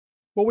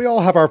Well, we all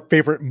have our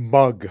favorite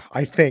mug,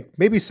 I think.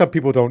 Maybe some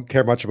people don't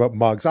care much about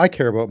mugs. I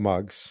care about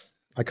mugs.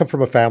 I come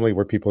from a family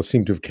where people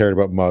seem to have cared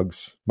about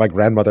mugs. My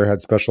grandmother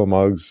had special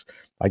mugs.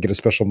 I get a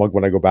special mug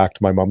when I go back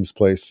to my mom's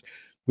place.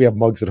 We have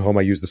mugs at home.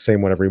 I use the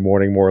same one every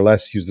morning, more or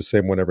less, use the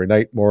same one every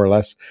night, more or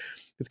less.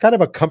 It's kind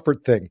of a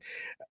comfort thing.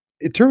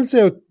 It turns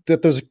out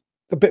that there's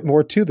a bit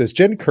more to this.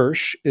 Jen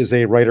Kirsch is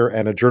a writer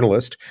and a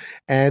journalist,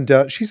 and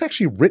she's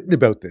actually written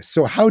about this.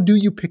 So, how do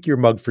you pick your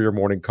mug for your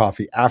morning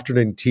coffee,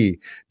 afternoon tea?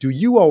 Do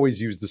you always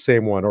use the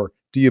same one, or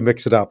do you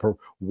mix it up? Or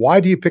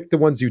why do you pick the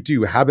ones you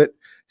do? Habit,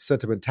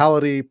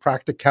 sentimentality,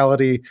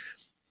 practicality?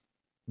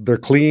 They're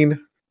clean.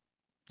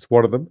 It's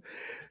one of them.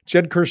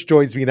 Jen Kirsch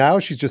joins me now.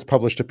 She's just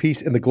published a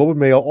piece in the Globe and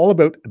Mail all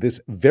about this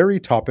very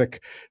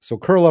topic. So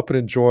curl up and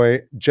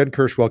enjoy. Jen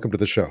Kirsch, welcome to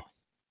the show.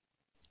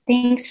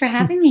 Thanks for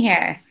having me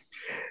here.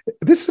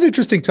 This is an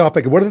interesting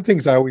topic. And one of the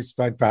things I always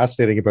find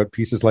fascinating about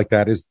pieces like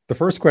that is the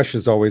first question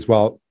is always,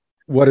 well,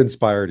 what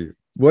inspired you?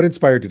 What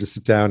inspired you to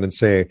sit down and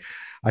say,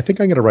 I think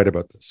I'm going to write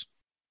about this?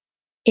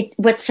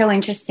 What's so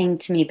interesting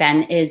to me,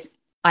 Ben, is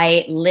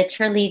I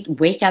literally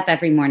wake up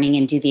every morning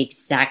and do the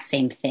exact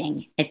same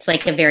thing. It's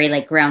like a very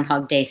like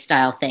Groundhog Day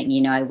style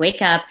thing. I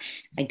wake up,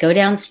 I go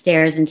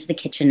downstairs into the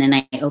kitchen and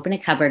I open a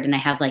cupboard and I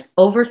have like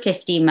over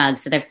 50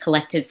 mugs that I've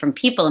collected from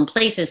people and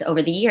places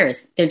over the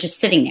years. They're just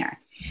sitting there.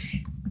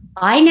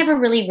 I never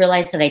really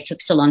realized that I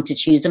took so long to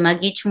choose a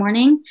mug each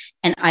morning,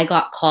 and I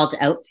got called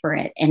out for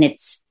it. And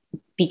it's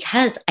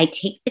because I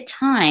take the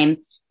time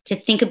to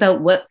think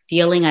about what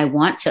feeling I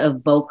want to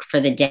evoke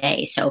for the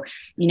day. So,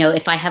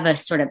 if I have a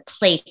sort of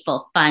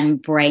playful, fun,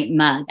 bright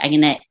mug, I'm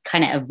going to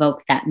kind of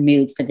evoke that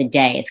mood for the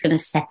day. It's going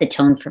to set the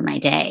tone for my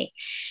day.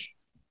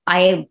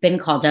 I've been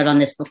called out on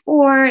this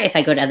before. If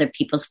I go to other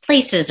people's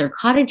places or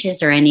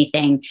cottages or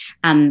anything,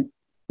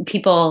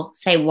 people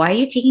say, why are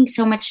you taking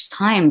so much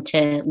time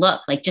to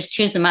look? Like, just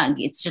choose a mug.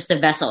 It's just a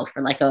vessel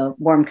for like a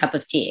warm cup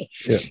of tea.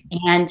 Yeah.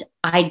 And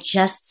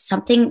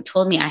something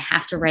told me I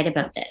have to write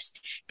about this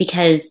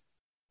because,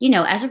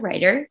 as a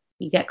writer,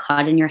 you get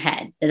caught in your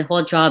head. The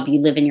whole job,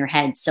 you live in your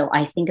head. So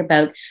I think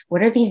about,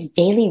 what are these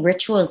daily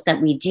rituals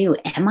that we do?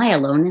 Am I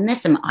alone in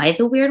this? Am I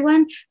the weird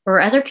one? Or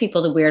are other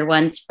people the weird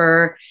ones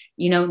for,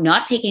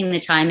 not taking the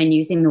time and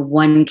using the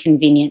one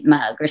convenient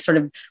mug or sort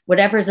of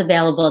whatever's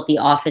available at the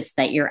office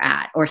that you're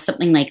at or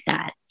something like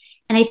that?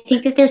 And I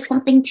think that there's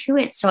something to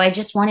it. So I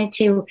just wanted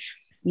to,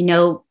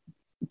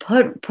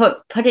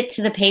 put it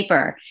to the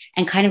paper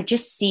and kind of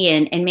just see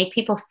and make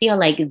people feel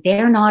like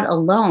they're not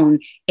alone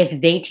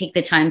if they take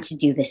the time to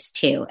do this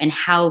too, and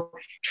how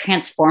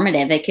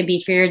transformative it could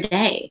be for your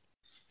day.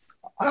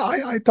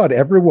 I thought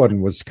everyone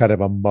was kind of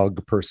a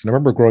mug person. I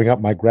remember growing up,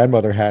 my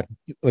grandmother had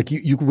like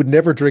you would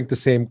never drink the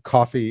same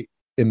coffee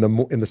in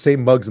the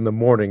same mugs in the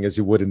morning as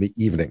you would in the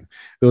evening.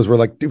 Those were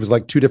like, it was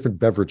like two different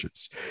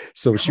beverages.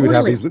 So she would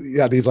have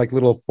these like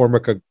little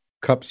Formica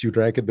cups you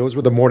drank, and those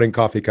were the morning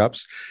coffee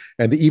cups,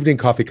 and the evening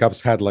coffee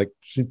cups had like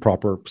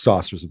proper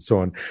saucers and so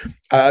on.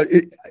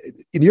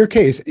 In your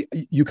case,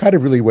 you kind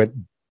of really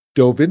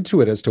dove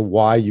into it as to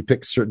why you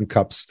picked certain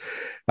cups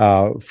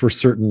for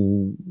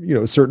certain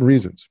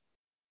reasons.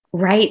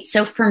 Right.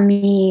 So for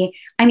me,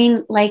 I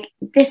mean, like,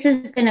 this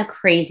has been a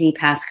crazy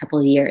past couple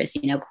of years,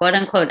 quote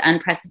unquote,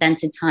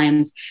 unprecedented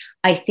times.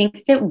 I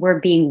think that we're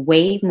being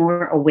way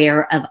more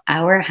aware of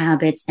our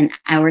habits and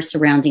our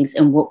surroundings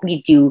and what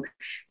we do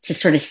to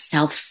sort of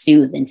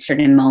self-soothe in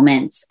certain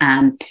moments.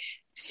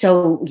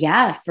 So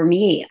yeah, for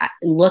me,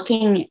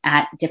 looking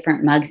at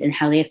different mugs and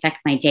how they affect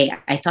my day,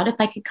 I thought if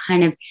I could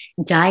kind of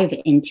dive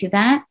into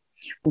that,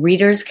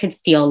 readers could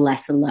feel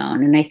less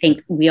alone. And I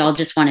think we all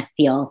just want to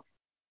feel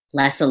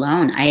less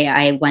alone.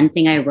 One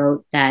thing I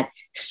wrote that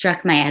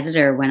struck my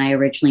editor when I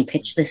originally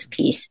pitched this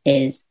piece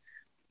is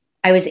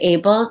I was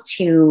able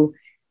to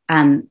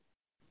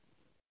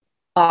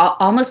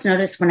almost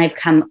notice when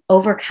I've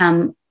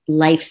overcome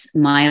life's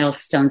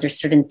milestones or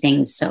certain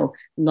things. So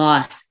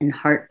loss and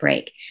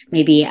heartbreak,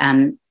 maybe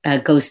a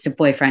ghosted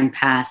boyfriend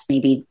passed,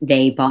 maybe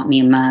they bought me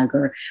a mug,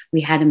 or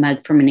we had a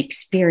mug from an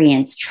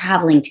experience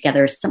traveling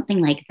together, something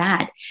like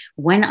that.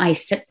 When I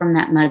sip from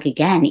that mug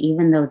again,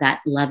 even though that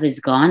love is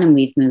gone and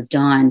we've moved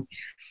on,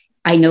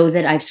 I know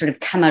that I've sort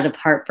of come out of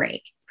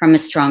heartbreak from a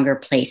stronger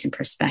place and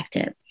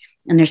perspective.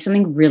 And there's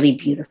something really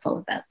beautiful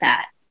about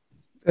that.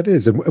 That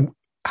is. And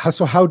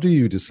how do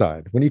you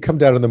decide when you come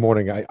down in the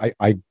morning?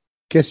 I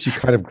guess you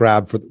kind of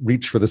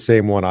reach for the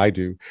same one I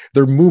do.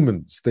 They're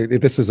Moomins.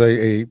 This is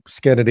a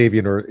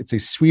Scandinavian, or it's a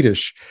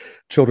Swedish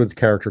children's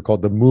character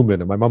called the Moomin.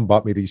 And my mom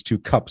bought me these two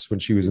cups when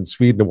she was in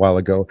Sweden a while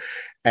ago.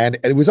 And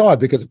it was odd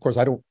because, of course,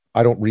 I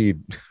don't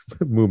read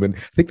Moomin.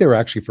 I think they were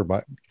actually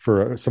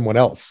for someone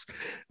else.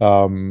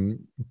 But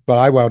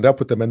I wound up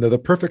with them, and they're the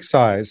perfect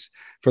size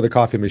for the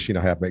coffee machine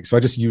I have make. So I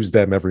just use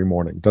them every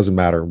morning. Doesn't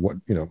matter what,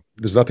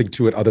 there's nothing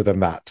to it other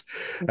than that.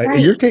 Right.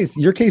 In your case,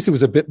 it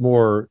was a bit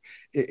more,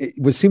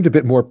 seemed a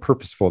bit more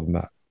purposeful than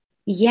that.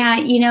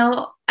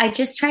 Yeah. I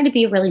just try to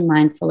be really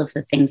mindful of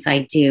the things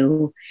I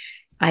do.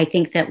 I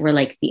think that we're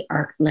like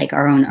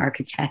our own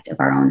architect of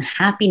our own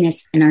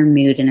happiness and our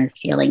mood and our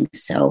feelings.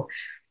 So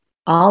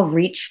I'll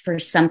reach for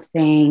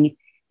something.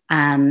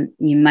 My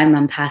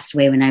mom passed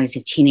away when I was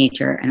a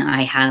teenager, and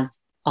I have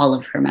all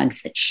of her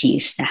mugs that she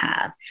used to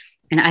have.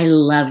 And I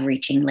love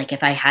reaching, like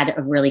if I had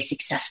a really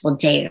successful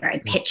day, or I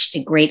pitched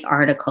a great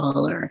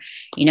article, or,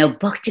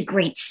 booked a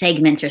great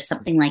segment or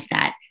something like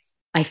that,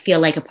 I feel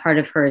like a part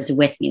of her is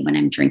with me when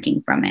I'm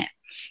drinking from it.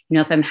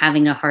 If I'm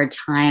having a hard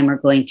time or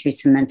going through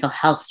some mental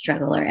health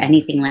struggle or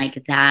anything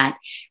like that,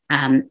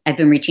 I've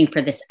been reaching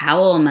for this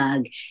owl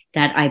mug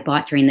that I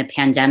bought during the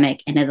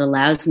pandemic. And it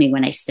allows me,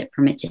 when I sip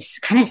from it,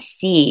 to kind of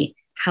see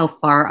how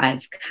far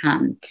I've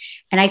come.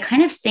 And I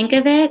kind of think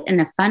of it in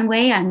a fun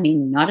way. I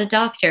mean, not a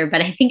doctor,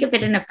 but I think of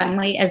it in a fun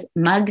way as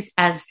mugs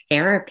as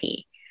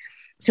therapy.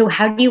 So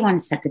how do you want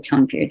to set the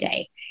tone for your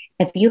day?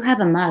 If you have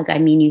a mug, I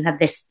mean, you have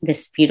this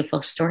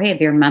beautiful story of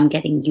your mom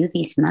getting you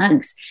these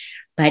mugs.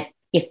 But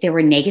if there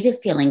were negative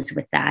feelings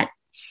with that,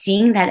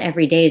 seeing that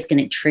every day is going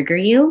to trigger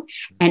you,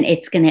 and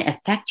it's going to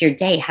affect your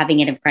day, having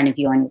it in front of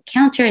you on your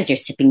counter as you're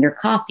sipping your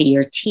coffee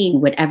or tea,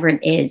 whatever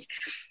it is.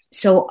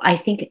 So I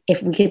think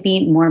if we could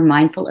be more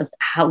mindful of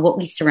what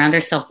we surround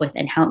ourselves with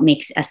and how it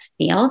makes us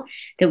feel,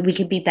 that we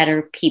could be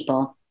better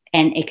people,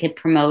 and it could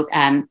promote,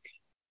 a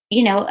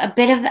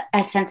bit of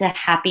a sense of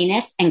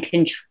happiness and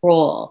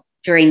control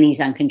during these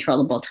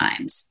uncontrollable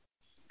times.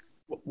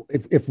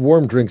 If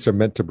warm drinks are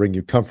meant to bring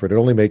you comfort, it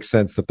only makes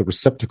sense that the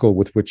receptacle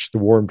with which the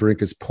warm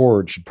drink is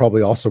poured should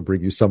probably also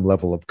bring you some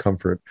level of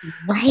comfort.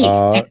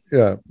 Right.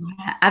 Yeah,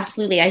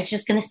 absolutely. I was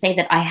just going to say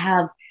that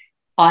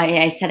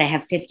I said I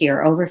have 50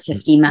 or over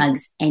 50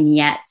 mugs. And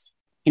yet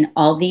in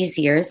all these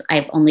years,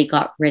 I only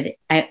got rid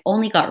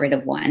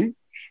of one.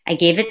 I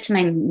gave it to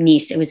my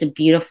niece. It was a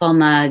beautiful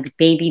mug,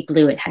 baby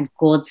blue. It had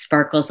gold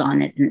sparkles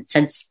on it, and it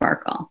said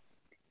sparkle.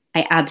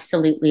 I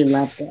absolutely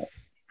loved it.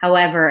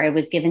 However, it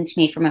was given to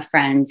me from a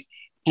friend,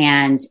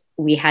 and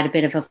we had a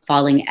bit of a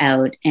falling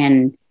out,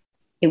 and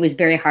it was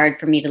very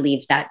hard for me to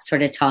leave that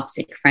sort of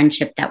toxic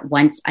friendship that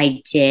once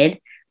I did,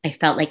 I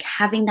felt like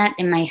having that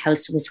in my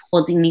house was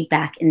holding me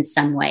back in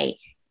some way,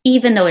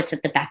 even though it's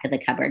at the back of the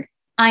cupboard.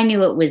 I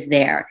knew it was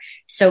there.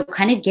 So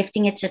kind of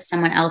gifting it to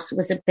someone else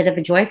was a bit of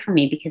a joy for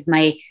me, because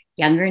my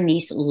younger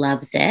niece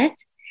loves it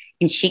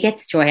and she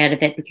gets joy out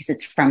of it because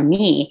it's from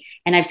me.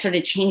 And I've sort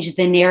of changed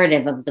the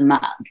narrative of the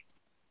mug.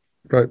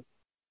 right.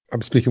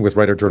 I'm speaking with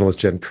writer-journalist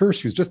Jen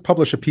Kirsch, who's just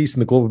published a piece in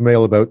the Globe and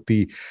Mail about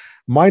the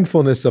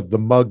mindfulness of the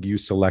mug you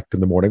select in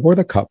the morning, or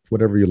the cup,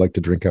 whatever you like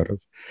to drink out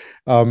of.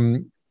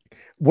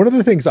 One of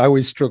the things I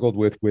always struggled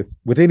with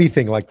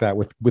anything like that,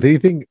 with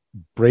anything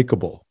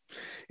breakable,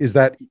 is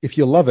that if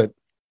you love it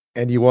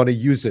and you want to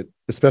use it,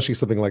 especially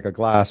something like a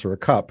glass or a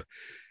cup,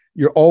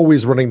 you're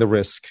always running the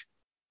risk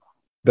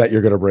that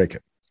you're going to break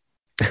it.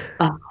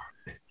 Oh,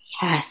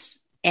 yes.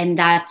 And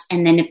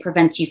then it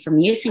prevents you from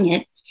using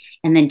it.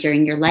 And then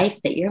during your life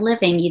that you're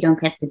living, you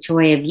don't get the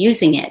joy of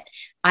using it.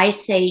 I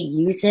say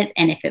use it.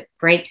 And if it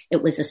breaks,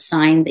 it was a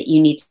sign that you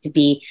need to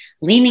be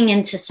leaning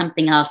into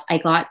something else. I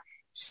got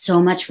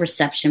so much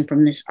reception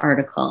from this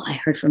article. I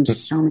heard from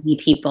so many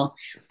people.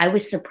 I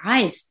was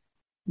surprised.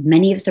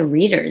 Many of the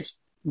readers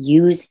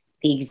use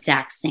the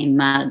exact same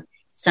mug.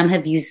 Some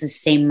have used the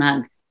same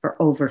mug for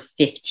over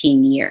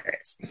 15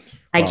 years. Wow.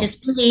 I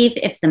just believe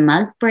if the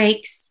mug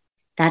breaks,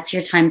 that's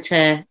your time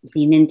to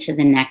lean into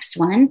the next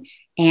one.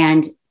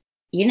 And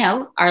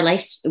our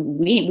lives,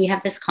 we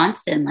have this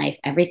constant in life.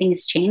 Everything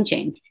is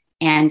changing.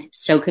 And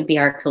so could be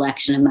our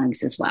collection of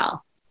mugs as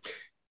well.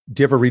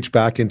 Do you ever reach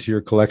back into your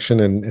collection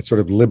and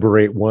sort of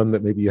liberate one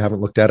that maybe you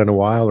haven't looked at in a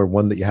while, or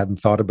one that you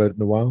hadn't thought about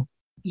in a while?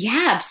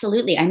 Yeah,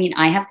 absolutely. I mean,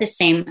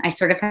 I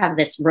sort of have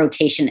this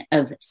rotation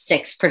of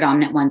 6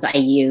 predominant ones I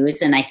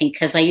use. And I think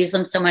because I use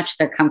them so much,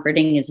 they're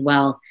comforting as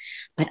well.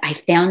 But I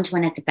found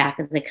one at the back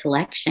of the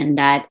collection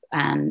that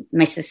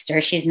my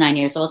sister, she's 9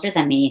 years older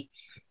than me,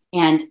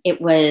 and it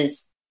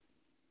was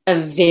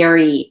a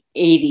very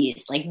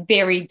 80s, like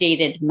very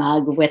dated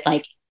mug with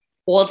like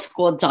old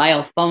school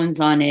dial phones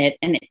on it.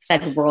 And it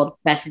said world's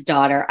best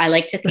daughter. I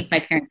like to think my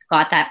parents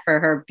got that for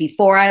her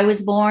before I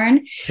was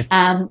born.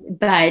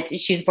 But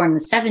she was born in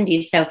the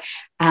 70s. So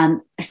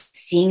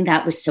seeing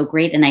that was so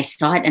great. And I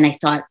saw it and I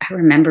thought, I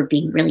remember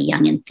being really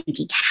young and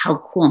thinking how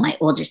cool my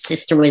older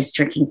sister was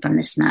drinking from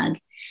this mug.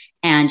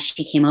 And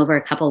she came over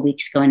a couple of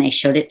weeks ago and I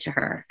showed it to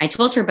her. I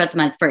told her about the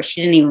mug first.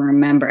 She didn't even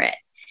remember it.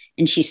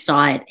 And she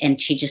saw it and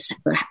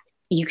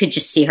you could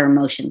just see her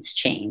emotions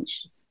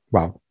change.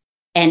 Wow.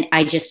 And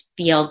I just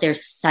feel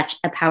there's such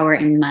a power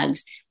in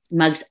mugs.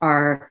 Mugs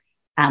are,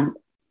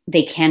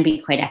 they can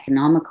be quite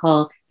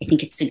economical. I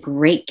think it's a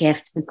great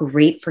gift, a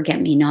great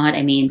forget-me-not.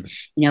 I mean,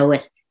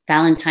 with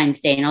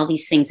Valentine's Day and all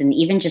these things, and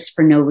even just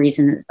for no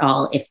reason at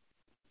all, if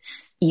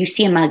you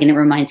see a mug and it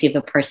reminds you of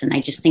a person, I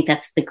just think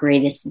that's the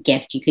greatest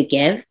gift you could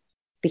give,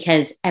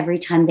 because every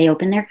time they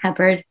open their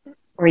cupboard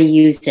or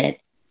use it,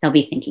 they'll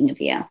be thinking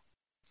of you.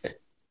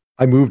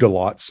 I moved a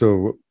lot,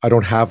 so I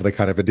don't have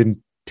it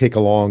didn't take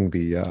along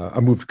I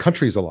moved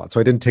countries a lot, so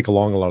I didn't take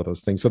along a lot of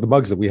those things. So the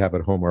mugs that we have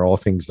at home are all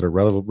things that are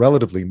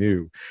relatively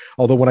new.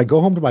 Although when I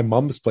go home to my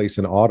mom's place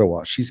in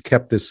Ottawa, she's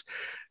kept this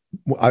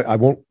I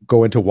won't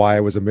go into why I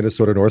was a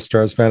Minnesota North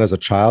Stars fan as a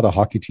child, a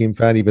hockey team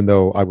fan, even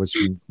though I was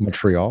from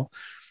Montreal.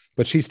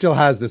 But she still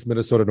has this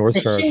Minnesota North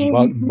The Stars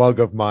shame. mug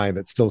of mine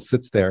that still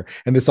sits there,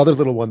 and this other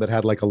little one that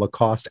had like a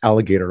Lacoste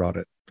alligator on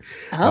it.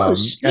 Oh,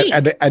 chic.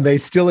 And they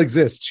still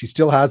exist. She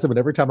still has them, and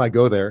every time I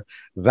go there,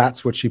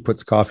 that's what she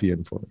puts coffee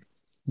in for me.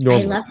 I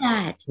Normally, love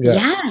that. yeah,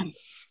 Yeah. yeah.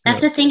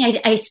 That's the thing.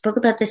 I spoke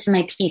about this in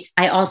my piece.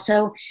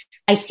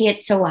 I see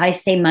it. So I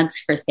say mugs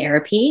for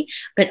therapy,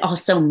 but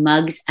also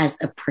mugs as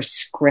a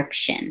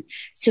prescription.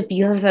 So if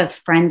you have a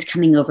friend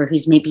coming over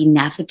who's maybe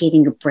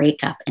navigating a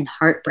breakup and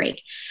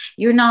heartbreak,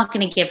 you're not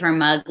going to give her a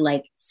mug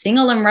like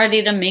single and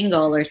ready to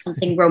mingle or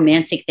something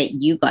romantic that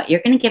you got.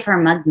 You're going to give her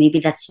a mug maybe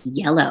that's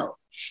yellow,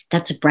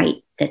 that's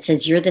bright, that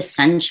says you're the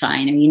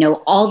sunshine,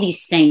 or, all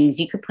these things.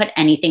 You could put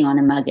anything on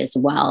a mug as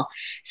well.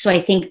 So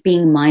I think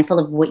being mindful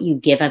of what you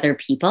give other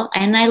people,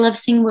 and I love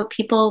seeing what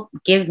people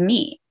give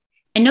me.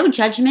 And no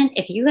judgment.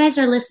 If you guys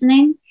are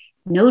listening,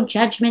 no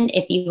judgment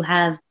if you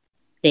have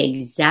the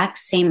exact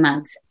same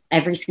mugs.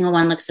 Every single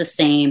one looks the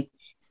same,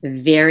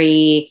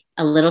 very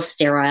a little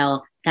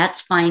sterile. That's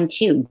fine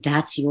too.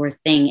 That's your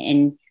thing.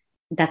 And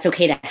that's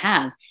okay to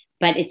have.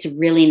 But it's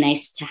really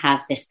nice to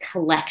have this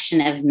collection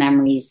of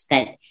memories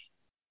that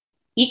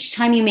each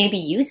time you maybe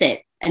use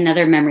it,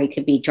 another memory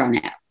could be drawn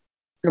out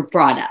or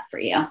brought up for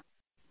you.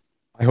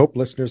 I hope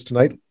listeners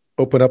tonight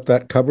open up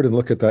that cupboard and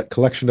look at that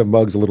collection of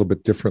mugs a little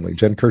bit differently.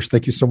 Jen Kirsch,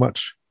 thank you so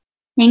much.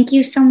 Thank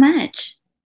you so much.